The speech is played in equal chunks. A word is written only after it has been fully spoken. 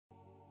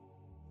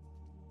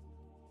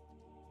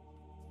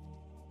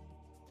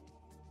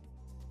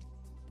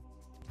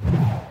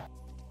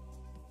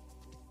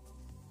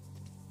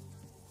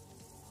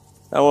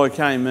I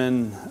came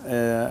in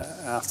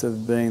after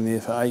being there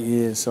for 8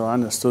 years, so I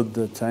understood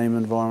the team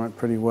environment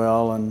pretty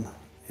well, and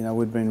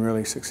we'd been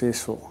really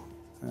successful.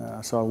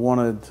 So I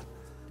wanted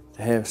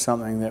to have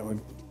something that would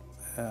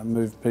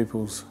move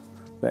people's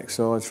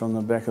backsides from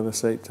the back of the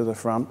seat to the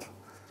front,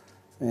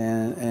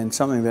 and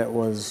something that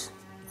was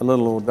a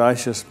little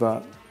audacious,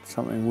 but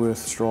something worth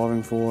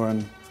striving for,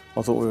 and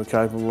I thought we were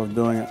capable of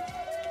doing it.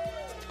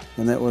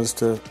 And that was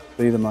to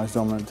be the most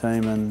dominant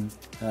team in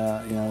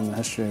the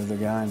history of the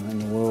game, in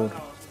the world.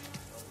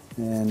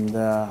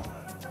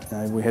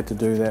 And we had to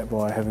do that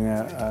by having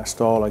a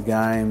style of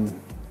game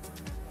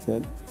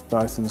that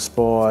both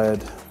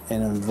inspired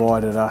and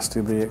invited us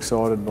to be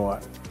excited by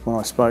it. When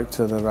I spoke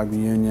to the rugby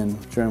union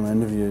during my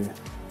interview,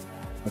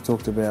 I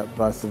talked about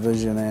both the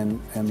vision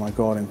and my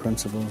guiding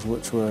principles,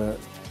 which were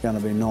going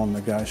to be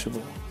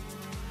non-negotiable.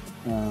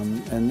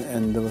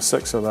 And there were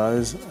 6 of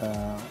those.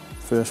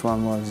 First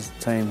one was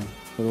team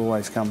would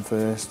always come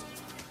first.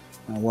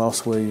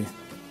 Whilst we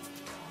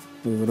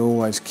would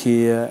always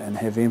care and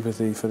have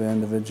empathy for the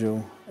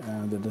individual,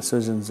 the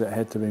decisions that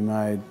had to be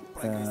made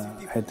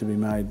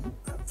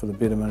for the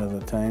betterment of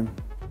the team.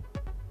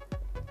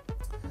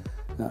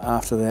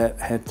 After that,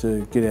 had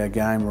to get our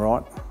game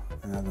right.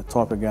 The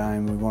type of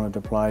game we wanted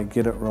to play,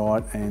 get it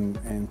right,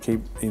 and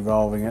keep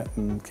evolving it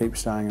and keep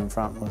staying in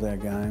front with our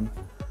game.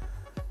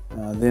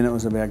 Then it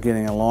was about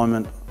getting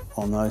alignment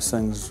on those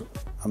things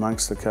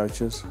amongst the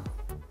coaches.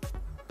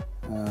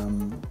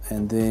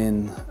 And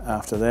then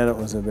after that, it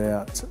was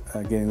about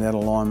getting that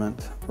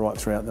alignment right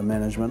throughout the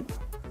management,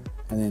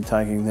 and then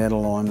taking that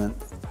alignment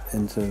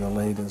into the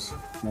leaders.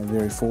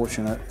 Very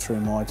fortunate through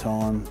my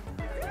time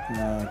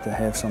to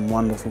have some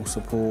wonderful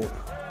support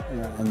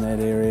in that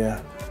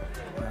area,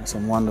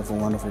 some wonderful,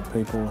 wonderful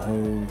people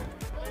who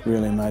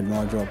really made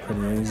my job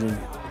pretty easy,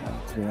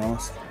 to be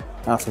honest.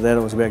 After that,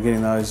 it was about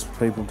getting those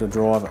people to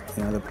drive it,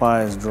 the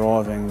players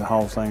driving the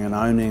whole thing and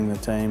owning the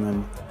team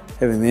and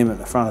having them at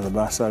the front of the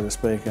bus, so to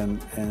speak,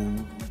 and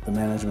the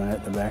management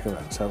at the back of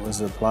it. So it was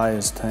the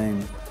players'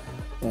 team,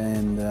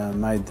 and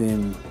made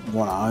them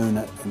want to own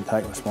it and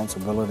take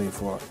responsibility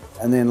for it.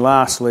 And then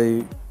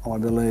lastly, I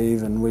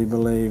believe, and we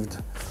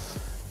believed,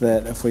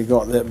 that if we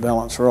got that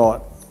balance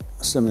right,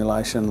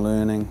 stimulation,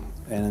 learning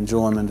and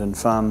enjoyment and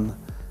fun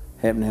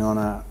happening on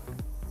a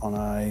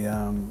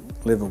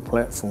level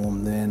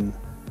platform, then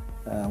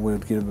we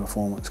would get a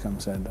performance come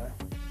Saturday.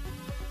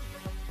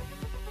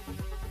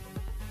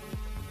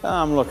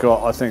 Look,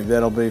 I think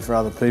that'll be for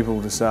other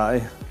people to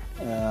say,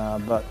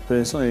 but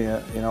personally,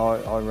 I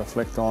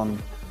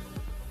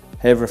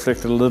have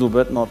reflected a little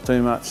bit, not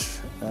too much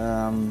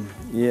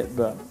yet,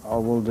 but I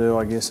will do,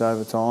 I guess,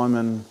 over time.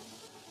 And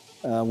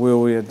were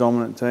we a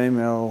dominant team?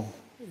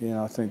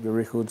 I think the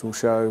records will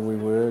show we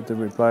were. Did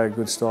we play a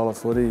good style of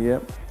footy?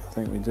 Yep, I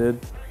think we did.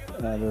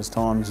 There was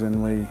times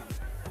when we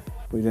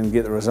didn't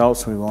get the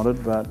results we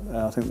wanted, but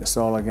I think the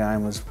style of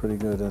game was pretty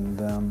good.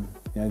 And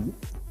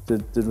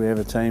did we have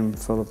a team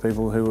full of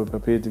people who were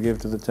prepared to give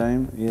to the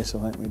team? Yes, I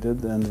think we did.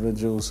 The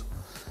individuals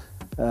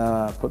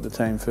put the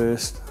team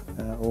first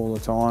all the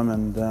time,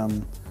 and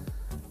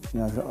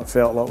I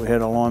felt like we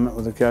had alignment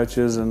with the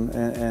coaches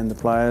and the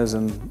players,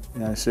 and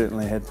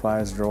certainly had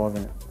players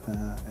driving it.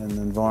 And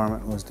the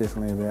environment was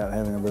definitely about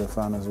having a bit of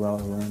fun as well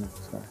as learning.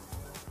 So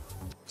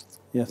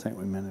yeah, I think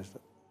we managed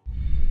it.